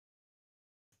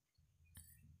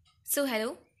Hello,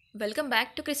 welcome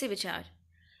back to कृषि विचार।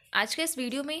 आज के इस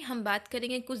वीडियो में हम बात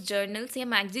करेंगे कुछ जर्नल्स या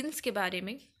मैगजीन्स के बारे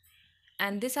में।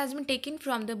 And this has been taken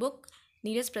from the book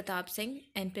Neeraj Pratap Singh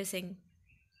NP Singh.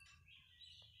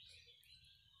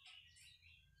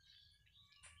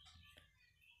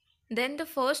 Then the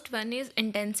first one is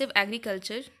intensive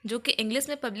agriculture, जो कि इंग्लिश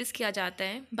में पब्लिश किया जाता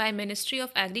है by ministry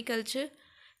of agriculture,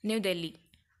 new Delhi.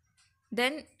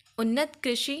 Then उन्नत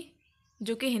कृषि,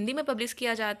 जो कि हिंदी में पब्लिश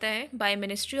किया जाता है by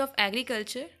ministry of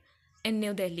agriculture in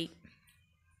new Delhi.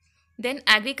 Then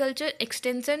agriculture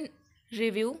extension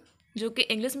review, जो कि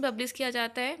इंग्लिश में पब्लिश किया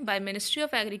जाता है by ministry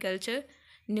of agriculture,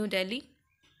 new Delhi.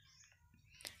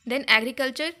 Then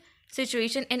agriculture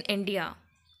situation in India,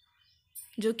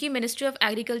 जो कि मिनिस्ट्री ऑफ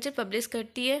एग्रीकल्चर पब्लिश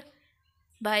करती है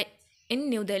bye in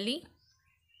new Delhi.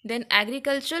 Then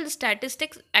agricultural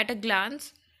statistics at a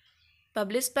glance,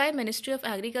 published by ministry of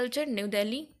agriculture, new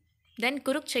Delhi. Then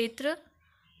Kurukshetra,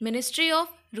 Ministry of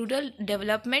Rural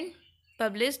Development,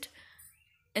 published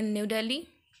in New Delhi.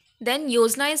 Then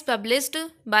Yojana is published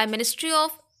by Ministry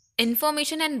of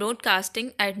Information and Broadcasting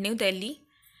at New Delhi.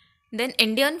 Then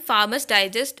Indian Farmers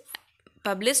Digest,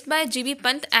 published by G.B.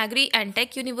 Pant Agri and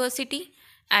Tech University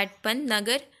at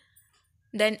Pantnagar.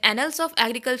 Then Annals of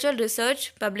Agricultural Research,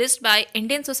 published by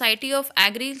Indian Society of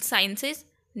Agri Sciences,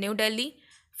 New Delhi.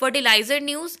 Fertilizer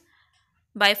News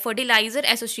by Fertilizer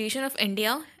Association of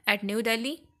India at New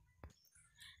Delhi.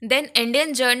 Then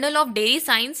Indian Journal of Dairy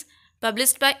Science,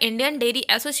 published by Indian Dairy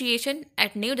Association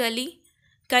at New Delhi.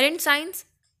 Current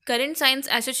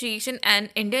Science Association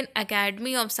and Indian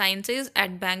Academy of Sciences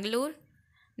at Bangalore.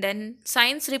 Then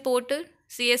Science Reporter,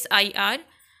 CSIR,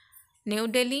 New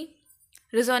Delhi.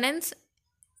 Resonance,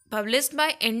 published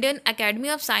by Indian Academy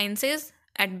of Sciences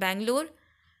at Bangalore.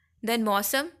 Then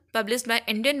Mausam, published by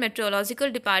Indian Meteorological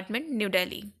Department, New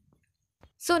Delhi.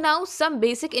 So now some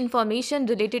basic information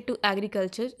related to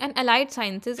agriculture and allied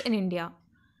sciences in India.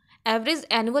 Average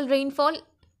annual rainfall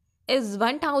is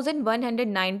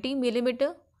 1190 mm.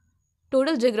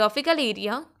 Total geographical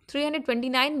area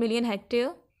 329 million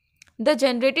hectare. The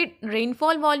generated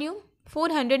rainfall volume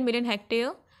 400 million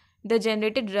hectare. The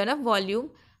generated runoff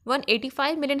volume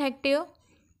 185 million hectare.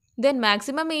 Then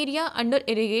maximum area under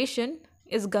irrigation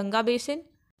is Ganga Basin.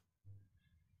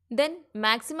 Then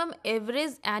maximum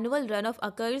average annual runoff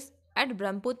occurs at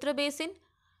Brahmaputra Basin.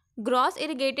 Gross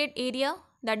irrigated area,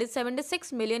 that is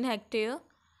 76 million hectare.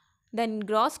 Then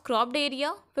gross cropped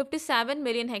area 57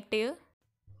 million hectare.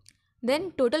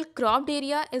 Then total cropped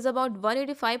area is about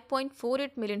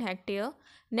 185.48 million hectare.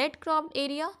 Net cropped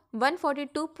area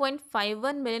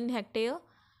 142.51 million hectare.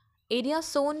 Area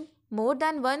sown more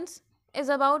than once is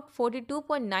about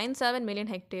 42.97 million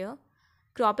hectare.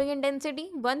 Cropping intensity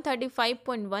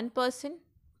 135.1%.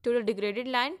 Total degraded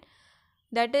land,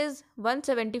 that is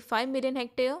 175 million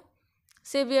hectare.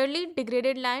 Severely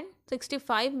degraded land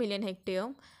 65 million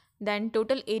hectare. Then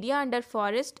total area under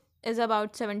forest is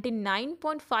about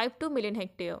 79.52 million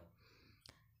hectare.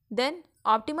 Then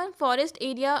optimum forest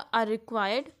area are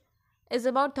required is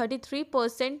about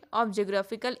 33% of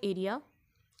geographical area.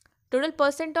 Total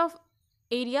percent of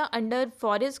area under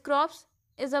forest crops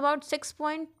is about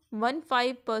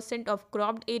 6.15% of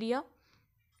cropped area.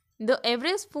 The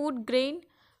average food grain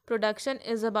production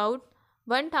is about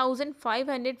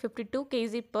 1552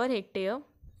 kg per hectare.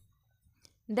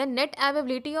 The net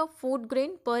availability of food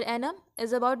grain per annum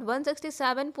is about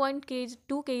 167.2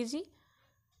 kg.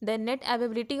 The net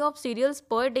availability of cereals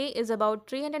per day is about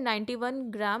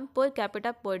 391 gram per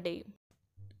capita per day.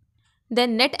 The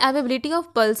net availability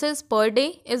of pulses per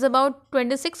day is about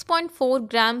 26.4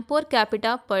 gram per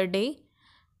capita per day.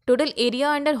 Total area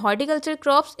under horticulture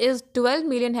crops is 12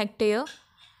 million hectare.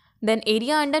 Then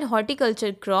area under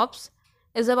horticulture crops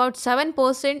is about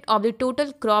 7% of the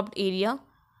total cropped area.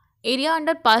 Area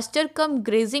under pasture cum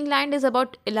grazing land is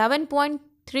about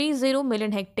 11.30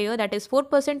 million hectare, that is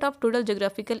 4% of total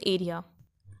geographical area.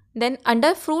 Then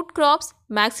under fruit crops,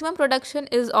 maximum production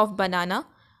is of banana.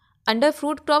 Under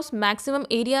fruit crops, maximum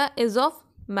area is of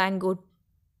mango.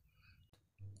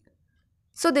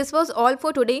 So this was all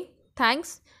for today.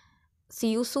 Thanks.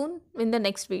 See you soon in the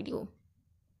next video.